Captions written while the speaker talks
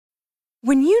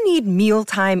When you need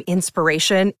mealtime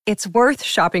inspiration, it's worth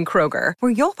shopping Kroger,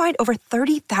 where you'll find over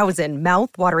 30,000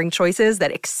 mouth-watering choices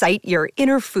that excite your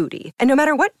inner foodie. And no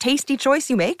matter what tasty choice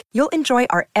you make, you'll enjoy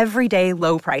our everyday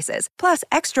low prices, plus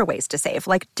extra ways to save,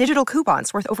 like digital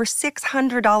coupons worth over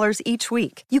 $600 each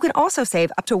week. You can also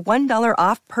save up to $1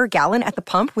 off per gallon at the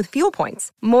pump with fuel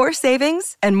points. More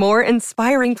savings and more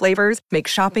inspiring flavors make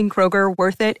shopping Kroger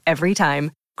worth it every time.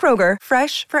 Kroger,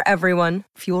 fresh for everyone.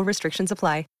 Fuel restrictions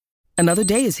apply. Another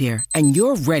day is here, and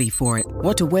you're ready for it.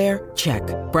 What to wear? Check.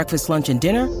 Breakfast, lunch, and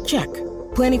dinner? Check.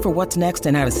 Planning for what's next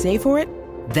and how to save for it?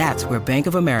 That's where Bank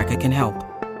of America can help.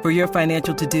 For your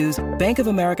financial to-dos, Bank of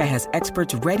America has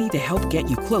experts ready to help get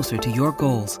you closer to your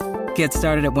goals. Get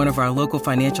started at one of our local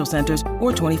financial centers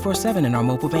or 24/7 in our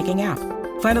mobile banking app.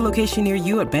 Find a location near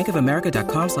you at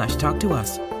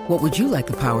bankofamerica.com/talktous. What would you like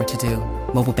the power to do?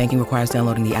 Mobile banking requires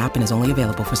downloading the app and is only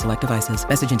available for select devices.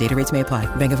 Message and data rates may apply.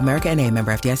 Bank of America N.A.,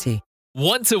 member FDIC.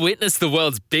 Want to witness the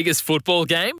world's biggest football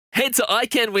game? Head to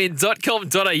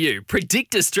iCanWin.com.au,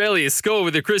 predict Australia's score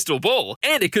with a crystal ball,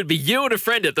 and it could be you and a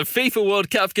friend at the FIFA World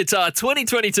Cup Qatar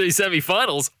 2022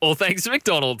 semi-finals, all thanks to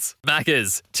McDonald's.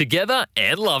 Maccas, together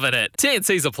and loving it.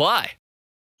 TNCs apply.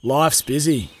 Life's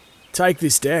busy. Take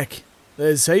this deck.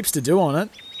 There's heaps to do on it,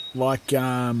 like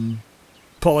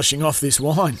polishing off this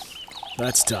wine.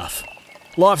 That's tough.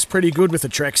 Life's pretty good with a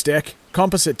Trex deck.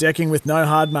 Composite decking with no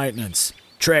hard maintenance.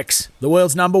 Trex, the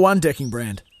world's #1 decking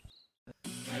brand.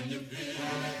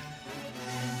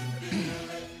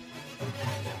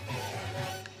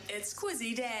 It's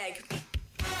Quizzy Dag.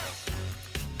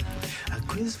 A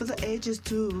quiz for the ages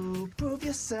to prove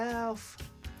yourself.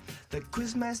 The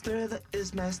quizmaster, the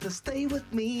ismaster, stay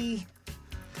with me.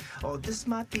 Oh, this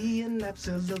might be an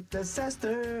absolute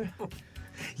disaster.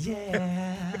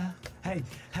 Yeah. Hey,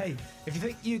 if you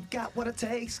think you got what it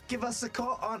takes, give us a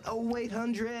call on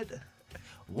 0800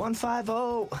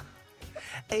 150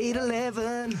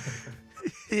 811.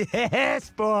 Yes,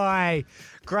 boy.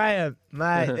 Graham,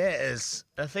 mate, that is,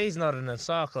 if he's not an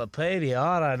encyclopedia,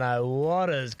 I don't know what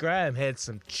is. Graham had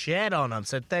some chat on him.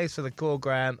 So thanks for the call,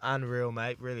 Graham. Unreal,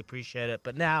 mate. Really appreciate it.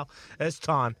 But now it's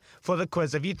time for the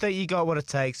quiz. If you think you got what it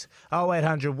takes,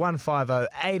 0800 150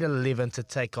 811 to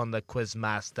take on the quiz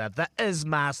master, the is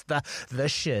master, the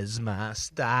shiz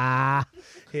master.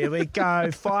 Here we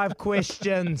go. 5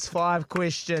 questions. 5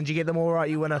 questions. You get them all right,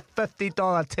 you win a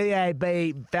 $50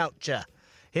 TAB voucher.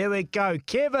 Here we go.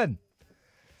 Kevin.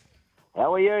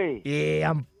 How are you? Yeah,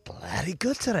 I'm bloody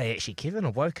good today, actually, Kevin. I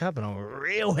woke up and I'm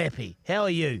real happy. How are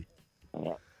you?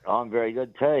 Yeah, I'm very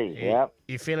good too. Yeah.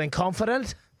 You feeling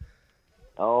confident?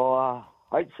 Oh,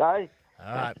 hope so. All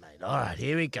right, mate. All right,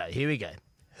 here we go.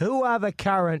 Who are the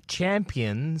current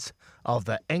champions of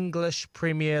the English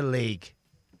Premier League?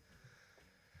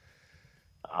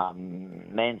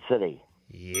 Man City.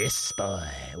 Yes, boy.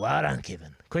 Well done,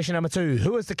 Kevin. Question number 2.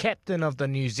 Who is the captain of the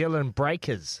New Zealand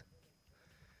Breakers?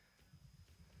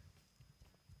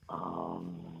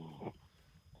 Oh,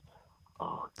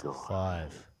 God.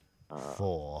 5,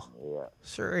 4, Yeah.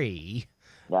 3,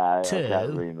 No, I 2,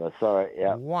 can't remember. Sorry,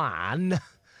 yeah. 1.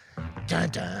 Dun,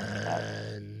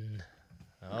 dun.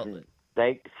 Oh,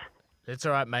 Thanks. that's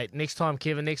all right, mate. Next time,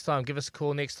 Kevin, next time. Give us a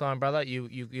call next time, brother.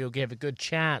 You'll have a good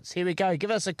chance. Here we go.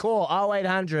 Give us a call.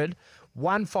 0800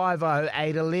 150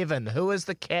 811. Who is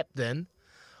the captain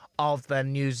of the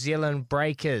New Zealand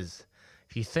Breakers?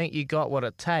 If you think you got what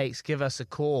it takes, give us a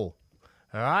call.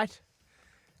 All right?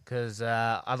 Because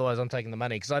otherwise I'm taking the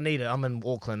money because I need it. I'm in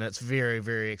Auckland. It's very,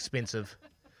 very expensive.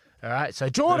 All right? So,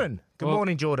 Jordan. Good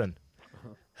morning, Jordan.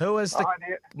 Who is the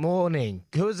morning?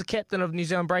 Who is the captain of New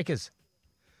Zealand Breakers?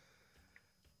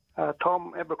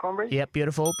 Tom Abercrombie. Yep,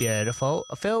 beautiful.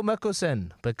 Phil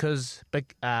Mickelson, because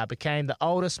became the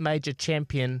oldest major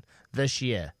champion this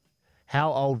year.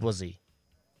 How old was he?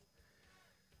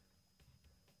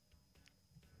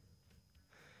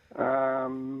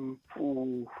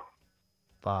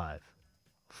 5,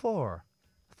 4,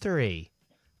 3,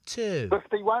 2.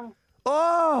 51.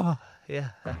 Oh,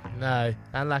 yeah. No,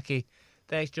 unlucky.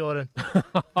 Thanks, Jordan.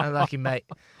 Unlucky, mate.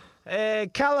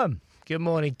 Callum. Good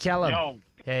morning, Callum. Yo.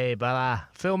 Hey, brother.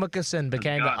 Phil Mickelson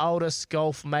became the oldest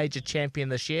golf major champion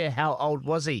this year. How old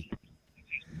was he?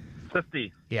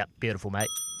 50. Yep, beautiful, mate.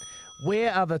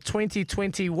 Where are the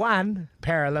 2021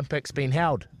 Paralympics being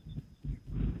held?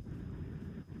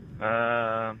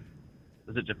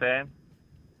 Is it Japan?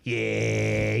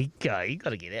 Yeah, you got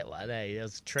to get that one. Hey, that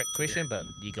was a trick question, but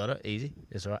you got it. Easy.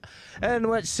 That's all right. In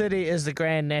which city is the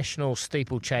Grand National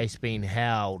Steeplechase being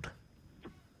held?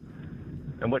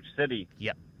 In which city?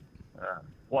 Yep.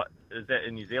 What? Is that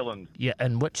in New Zealand? Yeah,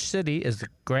 in which city is the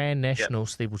Grand National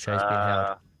Steeplechase being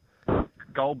held?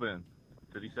 Goulburn.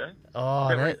 Did he say? Oh,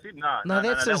 Is that what that, he said? No,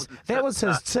 that's no, his. That was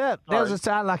his tip. That was his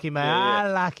unlucky, mate. Yeah, yeah.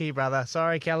 Unlucky, brother.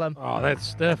 Sorry, Callum. Oh, that's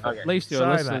stiff. Okay. At least you're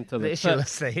Sorry, listening mate. to At the least you're tip.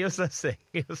 listening. He was listening.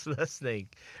 He was listening.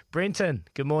 Brenton.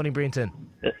 Good morning, Brenton.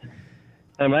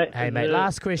 Hey, mate. Hey, mate.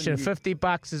 Last question.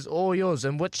 $50 is all yours.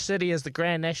 In which city has the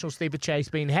Grand National Steeplechase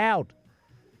been held?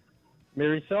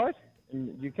 Maryside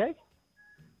in the UK?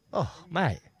 Oh,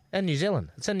 mate. In New Zealand.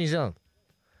 It's in New Zealand.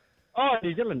 Oh,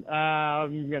 New Zealand.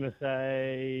 I'm going to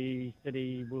say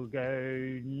city will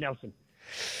go Nelson.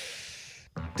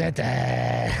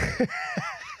 Da-da.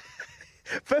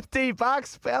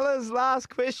 $50, fellas. Last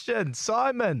question.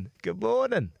 Simon, good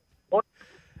morning.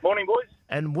 Morning, boys.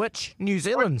 In which New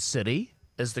Zealand city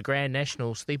is the Grand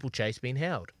National Steeplechase being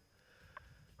held?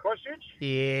 Christchurch?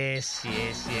 Yes.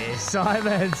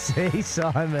 Simon,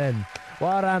 Simon.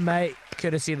 Well done, mate.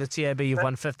 Courtesy of the TAB, you've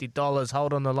won $50.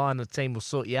 Hold on the line, the team will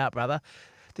sort you out, brother.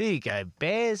 There you go,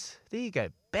 Baz.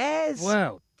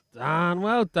 Well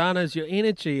done, as your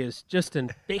energy is just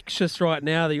infectious right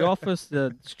now. The office,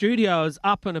 the studio is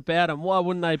up and about, and why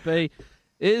wouldn't they be?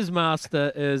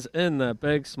 Quizmaster is in the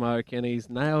big smoke, and he's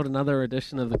nailed another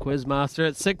edition of the Quizmaster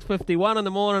at 6:51 in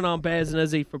the morning. I'm Baz and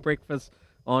Izzy for breakfast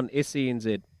on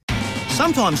SENZ.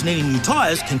 Sometimes needing new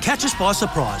tyres can catch us by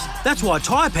surprise. That's why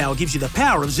Tyre Power gives you the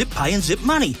power of Zip Pay and Zip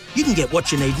Money. You can get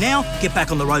what you need now, get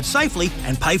back on the road safely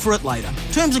and pay for it later.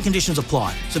 Terms and conditions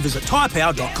apply. So visit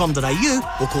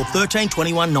tyrepower.com.au or call 13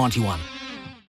 21 91.